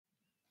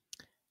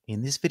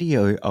In this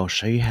video, I'll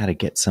show you how to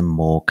get some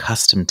more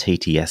custom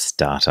TTS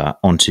data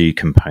onto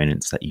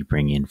components that you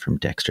bring in from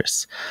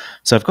Dextrous.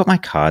 So I've got my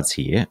cards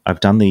here.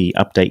 I've done the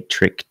update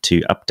trick to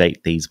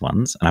update these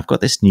ones, and I've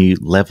got this new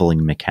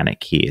leveling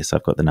mechanic here. So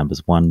I've got the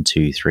numbers 1,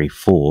 2, 3,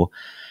 4,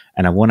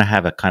 and I want to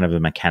have a kind of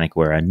a mechanic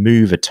where I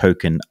move a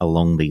token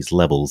along these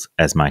levels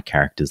as my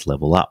characters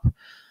level up.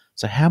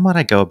 So how might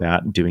I go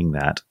about doing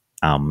that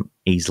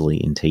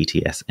easily in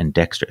TTS and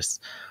Dextrous?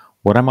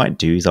 What I might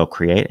do is I'll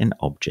create an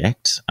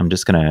object. I'm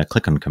just going to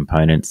click on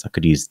components. I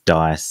could use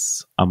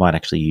dice. I might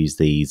actually use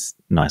these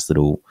nice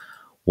little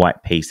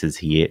white pieces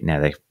here.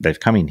 Now they've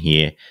come in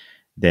here.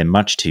 They're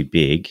much too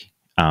big.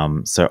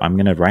 So I'm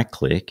going to right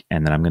click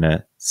and then I'm going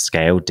to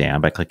scale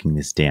down by clicking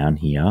this down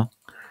here.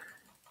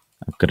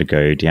 I've got to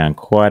go down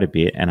quite a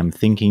bit, and I'm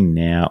thinking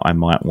now I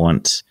might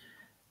want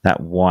that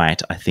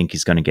white. I think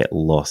is going to get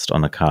lost on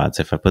the card.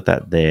 So if I put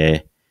that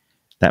there,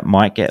 that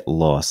might get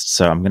lost.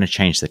 So I'm going to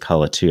change the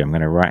color too. I'm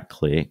going to right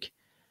click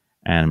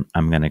and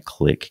I'm going to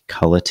click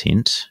color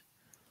tint.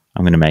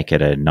 I'm going to make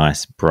it a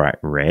nice bright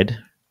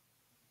red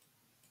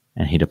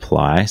and hit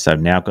apply. So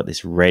I've now got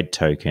this red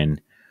token,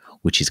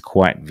 which is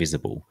quite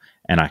visible,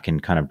 and I can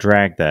kind of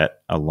drag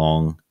that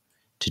along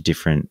to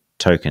different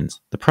tokens.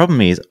 The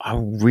problem is I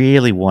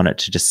really want it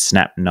to just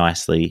snap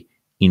nicely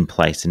in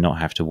place and not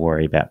have to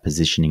worry about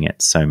positioning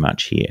it so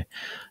much here.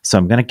 So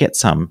I'm going to get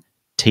some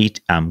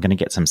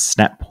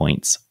snap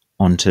points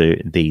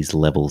onto these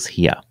levels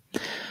here.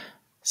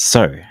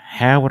 So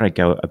how would I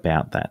go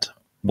about that?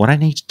 What I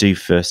need to do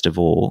first of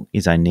all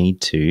is I need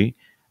to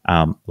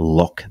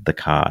lock the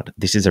card.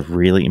 This is a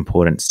really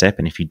important step,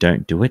 and if you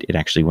don't do it, it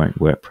actually won't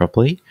work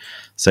properly.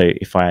 So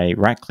if I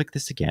right click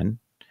this again,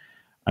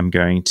 I'm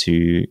going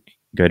to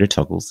go to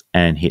toggles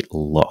and hit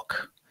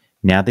lock.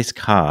 Now this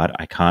card,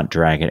 I can't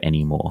drag it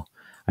anymore.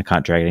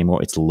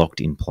 It's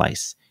locked in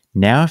place.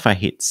 Now if I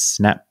hit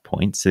snap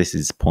points, so this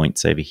is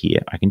points over here,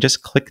 I can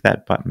just click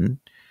that button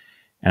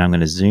and I'm going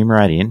to zoom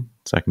right in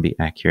so I can be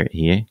accurate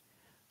here.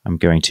 I'm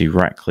going to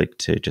right click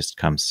to just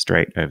come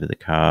straight over the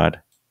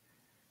card,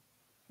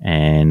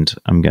 and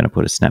I'm going to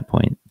put a snap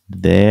point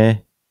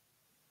there,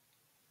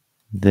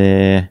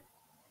 there,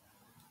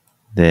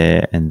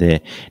 there, and there.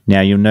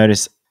 Now you'll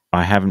notice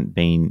I haven't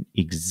been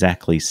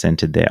exactly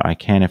centered there. I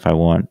can, if I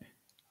want,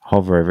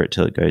 hover over it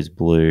till it goes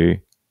blue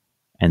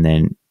and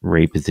then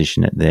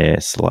reposition it there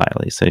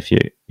slightly. So if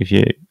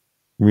you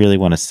really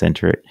want to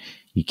center it,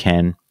 you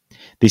can.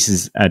 This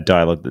is a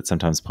dialog that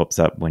sometimes pops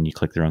up when you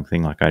click the wrong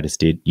thing like I just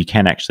did. You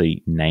can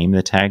actually name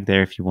the tag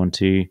there if you want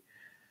to.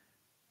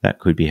 That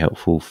could be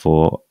helpful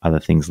for other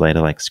things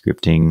later like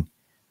scripting.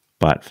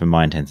 But for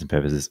my intents and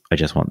purposes, I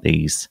just want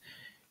these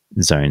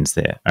zones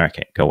there.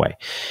 Okay, go away.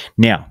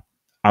 Now,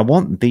 I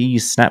want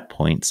these snap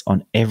points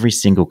on every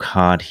single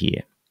card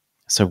here.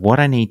 So what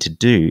I need to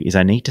do is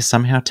I need to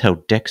somehow tell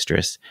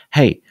Dextrous,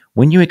 hey,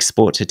 when you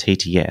export to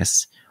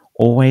TTS,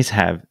 always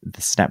have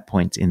the snap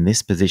points in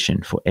this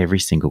position for every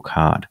single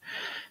card.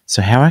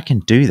 So how I can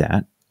do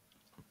that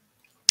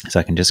is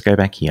I can just go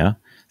back here.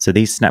 So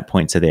these snap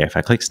points are there. If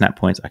I click snap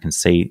points, I can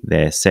see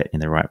they're set in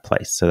the right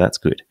place. So that's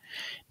good.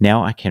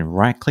 Now I can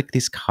right click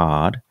this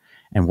card,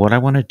 and what I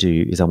want to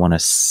do is I want to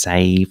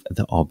save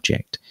the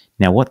object.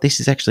 Now what this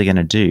is actually going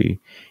to do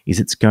is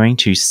it's going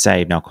to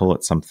save, now I'll call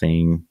it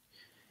something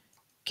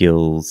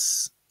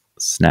Gil's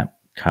snap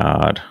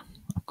card.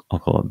 I'll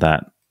call it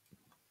that.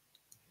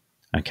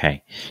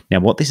 Okay.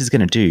 Now what this is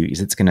going to do is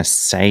it's going to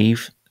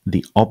save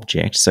the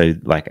object, so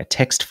like a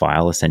text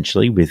file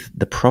essentially with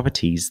the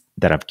properties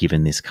that I've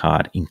given this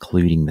card,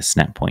 including the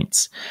snap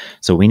points.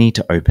 So we need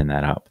to open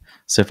that up.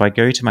 So if I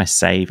go to my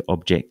save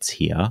objects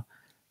here,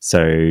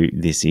 so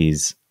this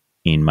is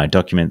in my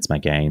documents, my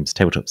games,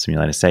 tabletop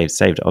simulator,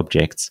 saved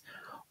objects,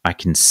 I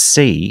can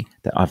see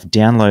that I've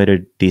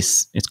downloaded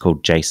this, it's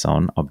called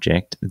JSON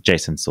object,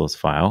 JSON source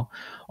file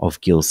of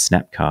Gil's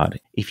snap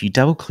card. If you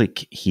double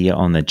click here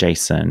on the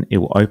JSON, it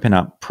will open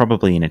up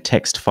probably in a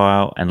text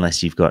file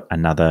unless you've got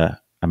another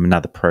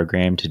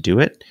program to do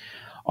it.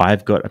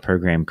 I've got a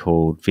program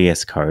called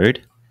VS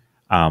Code,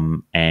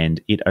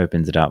 and it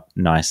opens it up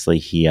nicely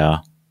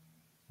here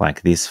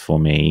like this for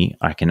me.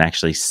 I can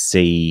actually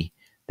see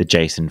the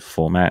JSON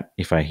format.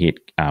 If I hit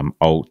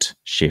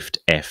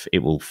Alt-Shift-F, it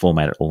will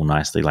format it all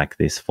nicely like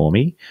this for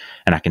me.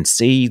 And I can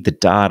see the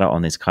data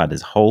on this card.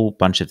 There's a whole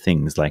bunch of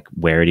things like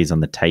where it is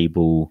on the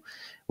table,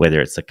 whether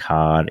it's the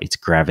card, its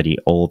gravity,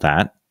 all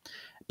that.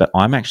 But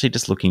I'm actually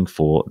just looking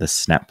for the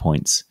snap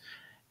points.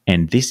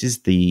 And this is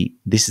the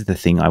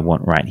thing I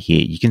want right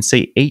here. You can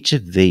see each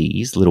of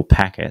these little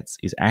packets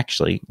is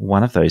actually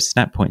one of those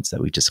snap points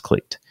that we just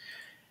clicked.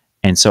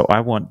 And so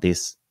I want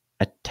this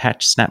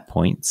attach snap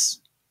points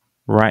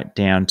right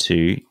down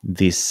to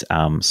this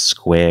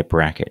square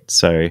bracket.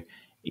 So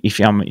if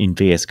I'm in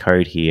VS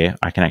Code here,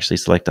 I can actually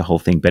select the whole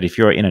thing. But if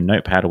you're in a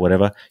notepad or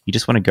whatever, you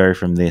just want to go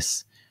from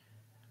this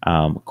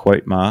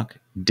quote mark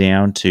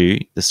down to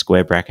the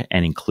square bracket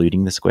and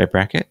including the square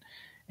bracket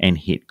and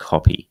hit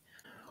copy.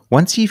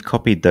 Once you've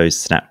copied those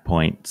snap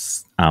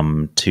points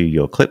to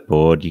your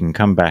clipboard, you can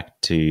come back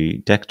to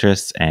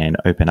Dextrous and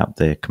open up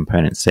the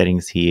component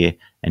settings here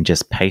and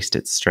just paste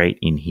it straight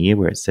in here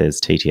where it says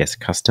TTS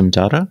custom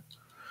data.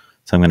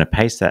 So I'm going to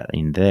paste that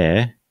in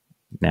there.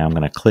 Now I'm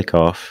going to click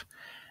off.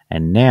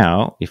 And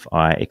now if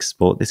I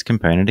export this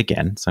component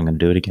again, so I'm going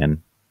to do it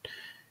again.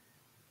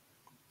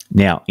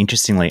 Now,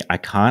 interestingly, I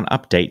can't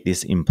update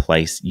this in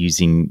place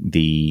using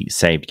the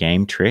saved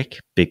game trick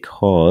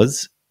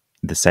because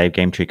the save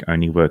game trick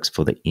only works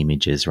for the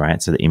images,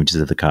 right? So the images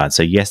of the card.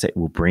 So yes, it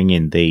will bring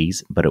in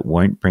these, but it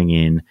won't bring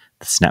in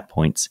the snap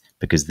points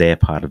because they're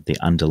part of the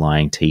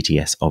underlying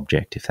TTS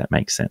object, if that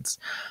makes sense.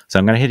 So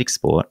I'm going to hit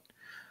export.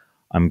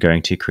 I'm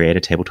going to create a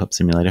tabletop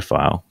simulator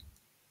file.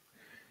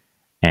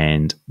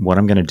 And what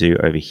I'm going to do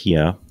over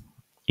here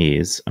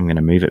is I'm going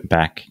to move it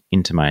back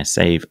into my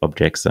save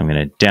objects. So I'm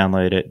going to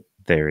download it.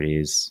 There it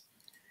is.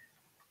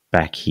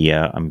 Back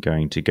here, I'm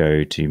going to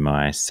go to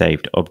my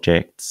saved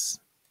objects.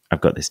 I've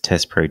got this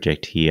test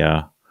project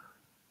here.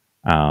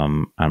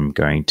 I'm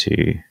going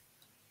to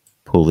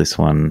pull this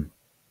one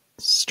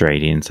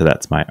straight in. So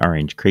that's my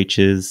orange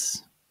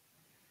creatures.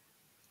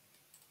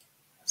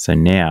 So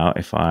now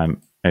if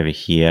I'm over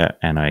here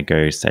and I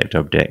go saved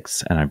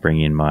objects and I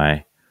bring in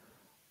my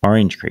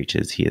orange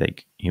creatures here,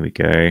 here we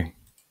go.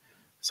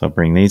 So I'll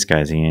bring these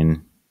guys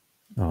in.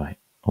 Oh, I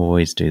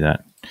always do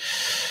that.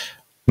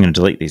 I'm going to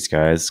delete these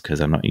guys because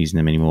I'm not using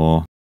them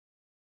anymore.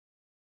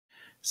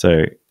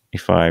 So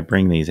if I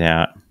bring these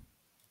out,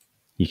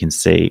 you can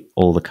see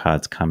all the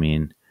cards come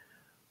in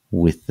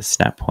with the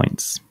snap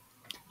points.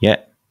 Yeah,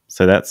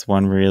 so that's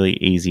one really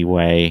easy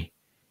way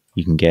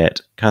you can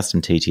get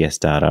custom TTS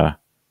data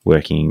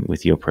working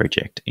with your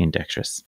project in Dextrous.